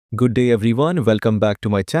Good day everyone, welcome back to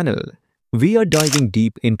my channel. We are diving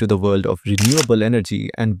deep into the world of renewable energy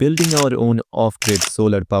and building our own off-grid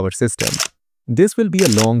solar power system. This will be a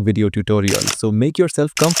long video tutorial, so make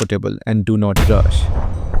yourself comfortable and do not rush.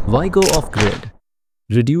 Why go off-grid?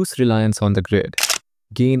 Reduce reliance on the grid.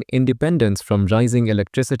 Gain independence from rising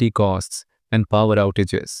electricity costs and power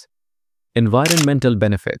outages. Environmental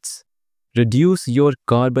benefits. Reduce your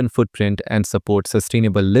carbon footprint and support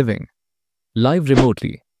sustainable living. Live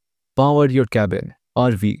remotely. Power your cabin,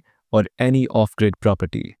 RV, or any off-grid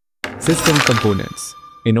property. System components.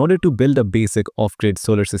 In order to build a basic off-grid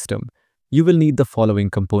solar system, you will need the following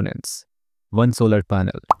components. 1 solar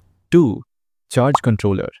panel. 2 charge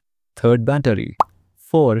controller. 3 battery.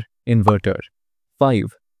 4 inverter. 5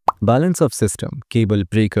 balance of system, cable,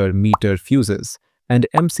 breaker, meter, fuses, and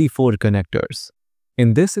MC4 connectors.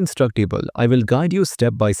 In this instructable, I will guide you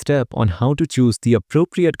step by step on how to choose the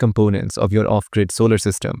appropriate components of your off-grid solar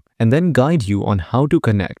system and then guide you on how to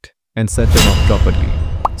connect and set them up properly.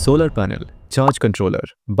 Solar panel, charge controller,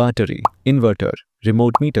 battery, inverter,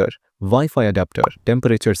 remote meter, Wi-Fi adapter,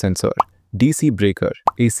 temperature sensor, DC breaker,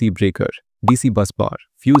 AC breaker, DC bus bar,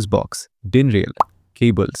 fuse box, DIN rail,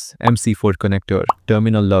 cables, MC4 connector,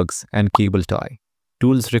 terminal lugs, and cable tie.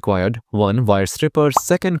 Tools required: 1 wire stripper,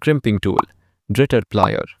 2 crimping tool, dritter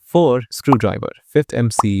plier, 4 screwdriver, 5th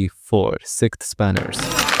MC4, 6th spanners.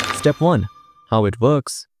 Step 1. How it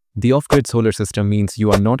works. The off-grid solar system means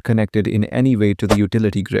you are not connected in any way to the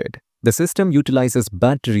utility grid. The system utilizes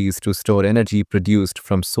batteries to store energy produced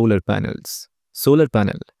from solar panels. Solar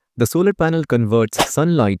panel. The solar panel converts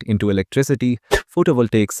sunlight into electricity.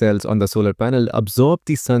 Photovoltaic cells on the solar panel absorb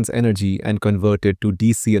the sun's energy and convert it to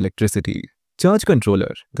DC electricity. Charge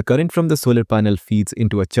controller. The current from the solar panel feeds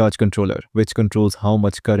into a charge controller, which controls how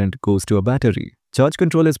much current goes to a battery. Charge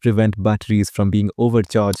controllers prevent batteries from being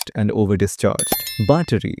overcharged and over-discharged.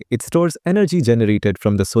 Battery. It stores energy generated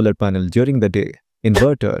from the solar panel during the day.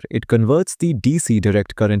 Inverter. It converts the DC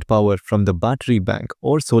direct current power from the battery bank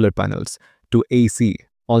or solar panels to AC,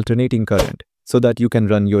 alternating current, so that you can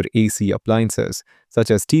run your AC appliances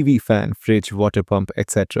such as TV, fan, fridge, water pump,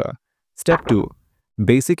 etc. Step 2.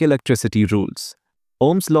 Basic electricity rules.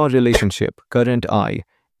 Ohm's law relationship, current I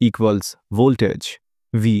equals voltage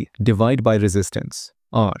V divided by resistance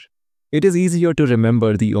R. It is easier to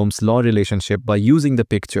remember the Ohm's law relationship by using the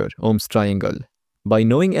picture, Ohm's triangle. By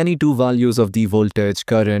knowing any two values of the voltage,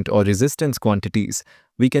 current, or resistance quantities,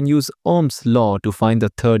 we can use Ohm's law to find the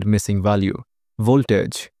third missing value.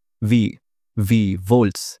 Voltage V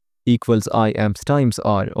volts equals I amps times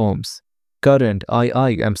R ohms. Current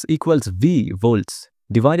I amps equals V volts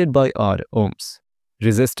divided by R ohms.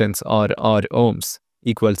 Resistance R ohms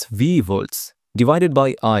equals V volts divided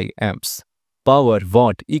by I amps. Power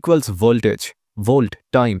watt equals voltage, volt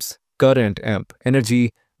times current amp.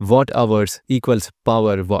 Energy watt hours equals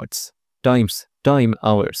power watts times time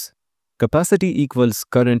hours. Capacity equals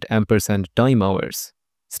current ampersand time hours.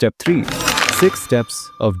 Step 3. 6 steps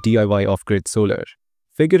of DIY off-grid solar.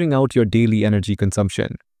 Figuring out your daily energy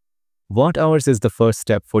consumption. Watt hours is the first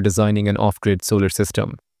step for designing an off-grid solar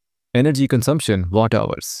system. Energy consumption, watt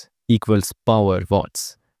hours, equals power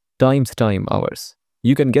watts times time hours.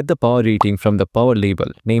 You can get the power rating from the power label,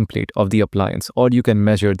 nameplate of the appliance, or you can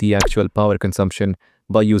measure the actual power consumption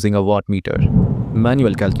by using a watt meter.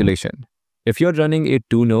 Manual calculation. If you're running a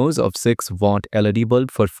 2 nose of 6 watt LED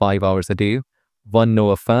bulb for 5 hours a day, 1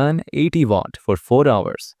 NOA fan 80 watt for 4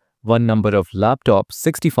 hours, 1 number of laptop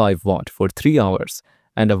 65 watt for 3 hours,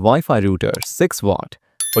 and a Wi-Fi router 6 watt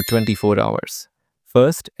for 24 hours.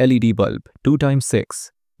 First LED bulb 2 times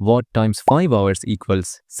 6 watt times 5 hours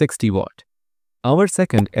equals 60 watt. Our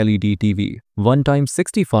second LED TV 1 times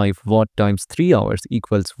 65 watt times 3 hours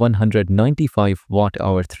equals 195 watt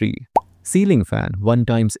hour 3. Ceiling fan 1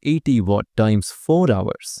 times 80 watt times 4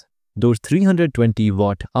 hours. Those 320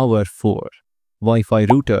 watt hour 4. Wi-Fi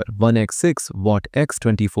router 1x6 watt x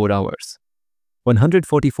 24 hours.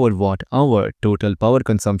 144 watt hour total power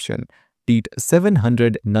consumption teat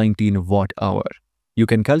 719 watt hour. You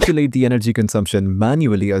can calculate the energy consumption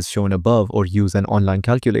manually as shown above or use an online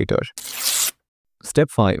calculator. Step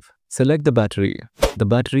 5. Select the battery. The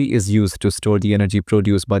battery is used to store the energy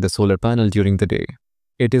produced by the solar panel during the day.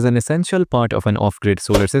 It is an essential part of an off-grid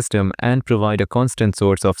solar system and provide a constant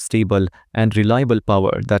source of stable and reliable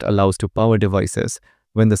power that allows to power devices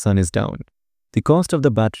when the sun is down. The cost of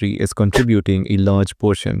the battery is contributing a large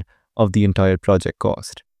portion of the entire project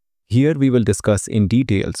cost. Here we will discuss in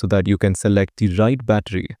detail so that you can select the right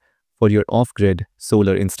battery for your off-grid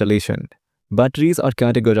solar installation. Batteries are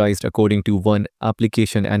categorized according to 1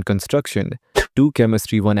 application and construction, 2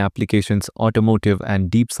 chemistry, 1 applications automotive and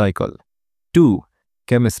deep cycle, 2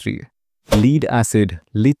 Chemistry: lead acid,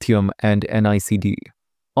 lithium, and NiCd.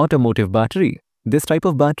 Automotive battery: this type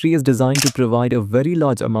of battery is designed to provide a very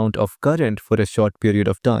large amount of current for a short period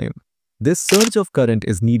of time. This surge of current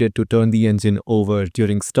is needed to turn the engine over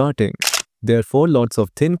during starting. Therefore, lots of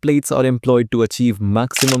thin plates are employed to achieve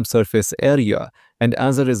maximum surface area and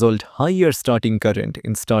as a result, higher starting current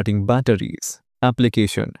in starting batteries.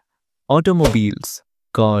 Application: automobiles,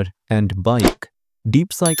 car, and bike.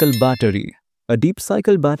 Deep cycle battery. A deep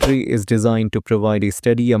cycle battery is designed to provide a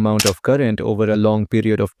steady amount of current over a long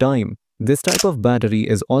period of time. This type of battery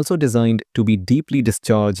is also designed to be deeply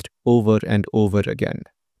discharged over and over again.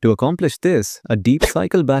 To accomplish this, a deep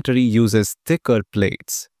cycle battery uses thicker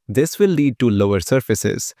plates. This will lead to lower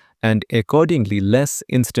surfaces and accordingly less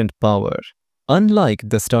instant power, unlike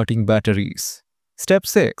the starting batteries. Step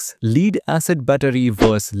 6. Lead acid battery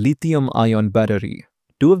versus lithium-ion battery.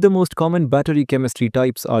 Two of the most common battery chemistry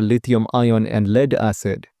types are lithium-ion and lead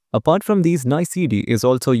acid. Apart from these, NiCd is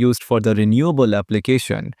also used for the renewable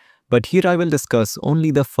application, but here I will discuss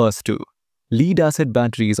only the first two. Lead acid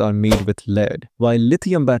batteries are made with lead, while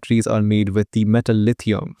lithium batteries are made with the metal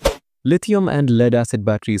lithium. Lithium and lead acid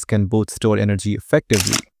batteries can both store energy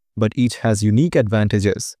effectively, but each has unique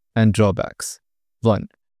advantages and drawbacks. 1.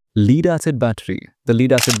 Lead acid battery. The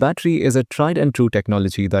lead acid battery is a tried and true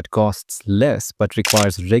technology that costs less but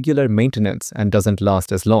requires regular maintenance and doesn't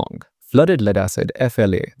last as long. Flooded lead acid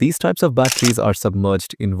 (FLA). These types of batteries are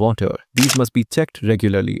submerged in water. These must be checked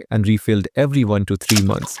regularly and refilled every 1 to 3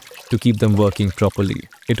 months to keep them working properly.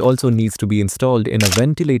 It also needs to be installed in a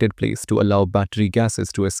ventilated place to allow battery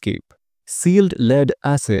gases to escape. Sealed lead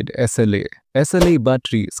acid (SLA). SLA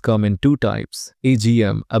batteries come in two types: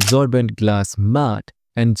 AGM absorbent glass mat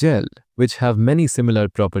and gel, which have many similar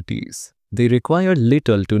properties. They require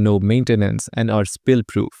little to no maintenance and are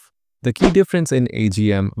spill-proof. The key difference in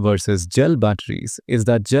AGM versus gel batteries is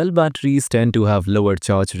that gel batteries tend to have lower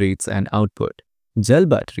charge rates and output. Gel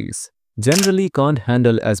batteries generally can't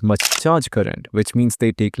handle as much charge current, which means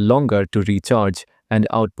they take longer to recharge and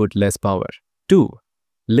output less power. 2.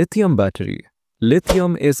 Lithium battery.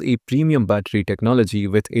 Lithium is a premium battery technology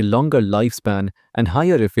with a longer lifespan and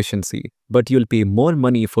higher efficiency, but you'll pay more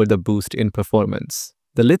money for the boost in performance.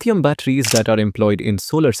 The lithium batteries that are employed in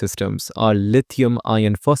solar systems are lithium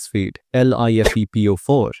iron phosphate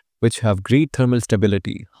 (LiFePO4), which have great thermal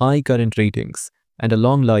stability, high current ratings, and a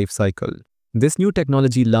long life cycle. This new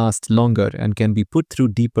technology lasts longer and can be put through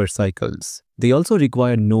deeper cycles. They also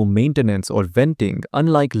require no maintenance or venting,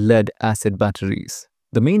 unlike lead acid batteries.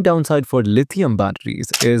 The main downside for lithium batteries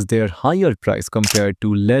is their higher price compared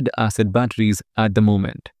to lead acid batteries at the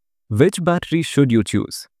moment. Which battery should you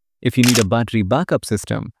choose? If you need a battery backup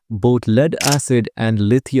system, both lead acid and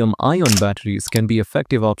lithium-ion batteries can be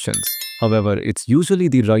effective options. However, it's usually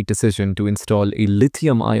the right decision to install a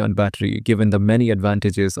lithium-ion battery given the many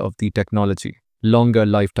advantages of the technology: longer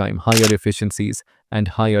lifetime, higher efficiencies, and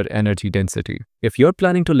higher energy density. If you're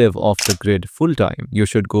planning to live off the grid full-time, you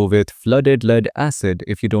should go with flooded lead acid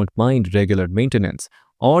if you don't mind regular maintenance,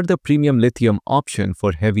 or the premium lithium option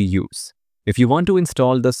for heavy use. If you want to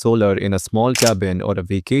install the solar in a small cabin or a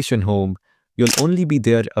vacation home, you'll only be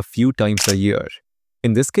there a few times a year.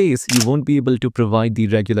 In this case, you won't be able to provide the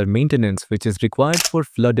regular maintenance which is required for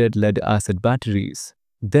flooded lead acid batteries.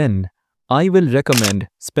 Then, I will recommend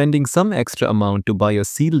spending some extra amount to buy a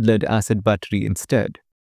sealed lead acid battery instead.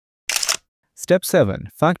 Step 7.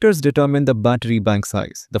 Factors determine the battery bank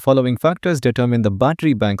size. The following factors determine the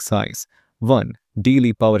battery bank size. 1.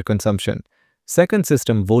 Daily power consumption. Second,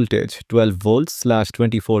 system voltage 12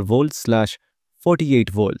 volts/24 volts/48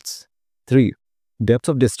 volts. 3. Depth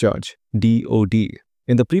of discharge DOD.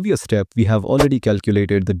 In the previous step, we have already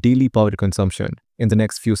calculated the daily power consumption. In the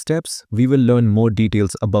next few steps, we will learn more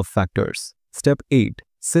details above factors. Step 8.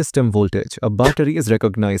 System voltage. A battery is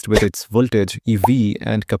recognized with its voltage EV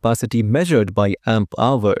and capacity measured by amp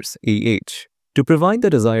hours AH. To provide the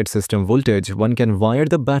desired system voltage, one can wire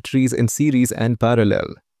the batteries in series and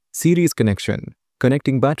parallel. Series connection.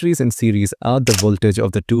 Connecting batteries in series add the voltage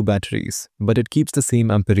of the two batteries, but it keeps the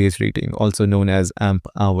same amperage rating, also known as amp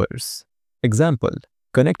hours. Example: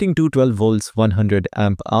 connecting two 12 volts 100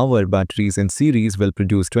 amp hour batteries in series will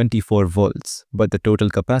produce 24 volts, but the total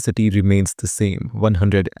capacity remains the same,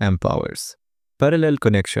 100 amp hours. Parallel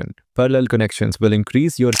connection. Parallel connections will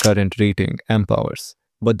increase your current rating, amp hours,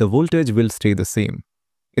 but the voltage will stay the same.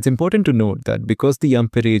 It's important to note that because the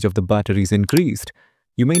amperage of the batteries increased,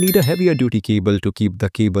 you may need a heavier duty cable to keep the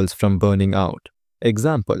cables from burning out.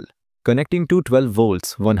 Example: connecting two 12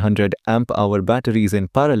 volts 100 amp hour batteries in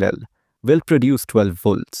parallel will produce 12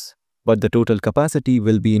 volts, but the total capacity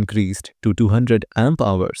will be increased to 200 amp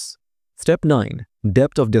hours. Step 9.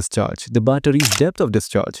 Depth of discharge. The battery's depth of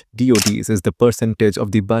discharge, DODs, is the percentage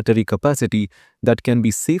of the battery capacity that can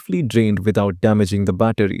be safely drained without damaging the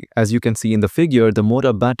battery. As you can see in the figure, the more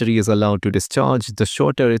a battery is allowed to discharge, the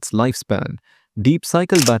shorter its lifespan. Deep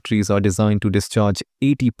cycle batteries are designed to discharge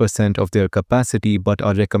 80% of their capacity but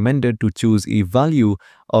are recommended to choose a value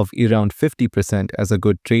of around 50% as a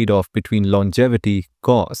good trade-off between longevity,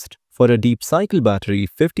 cost. For a deep cycle battery,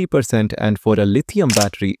 50% and for a lithium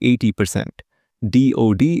battery, 80%.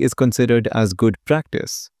 DOD is considered as good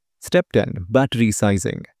practice. Step 10. Battery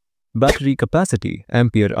sizing. Battery capacity,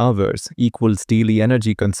 ampere hours, equals daily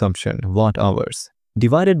energy consumption, watt hours,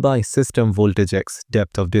 divided by system voltage x,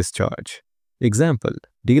 depth of discharge. Example,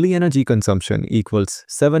 daily energy consumption equals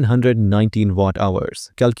 719 watt hours,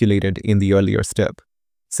 calculated in the earlier step.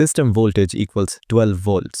 System voltage equals 12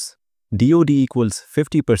 volts. DOD equals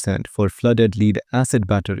 50% for flooded lead-acid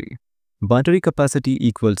battery. Battery capacity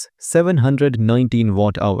equals 719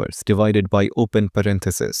 watt-hours divided by open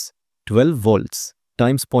parenthesis 12 volts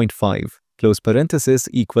times 0.5 close parenthesis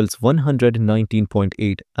equals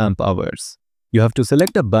 119.8 amp-hours. You have to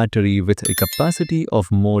select a battery with a capacity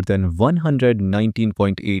of more than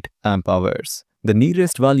 119.8 amp-hours. The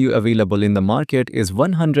nearest value available in the market is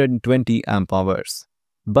 120 amp-hours.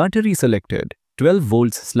 Battery selected 12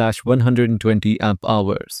 volts / 120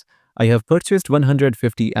 amp-hours. I have purchased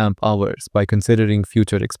 150 amp-hours by considering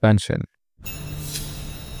future expansion.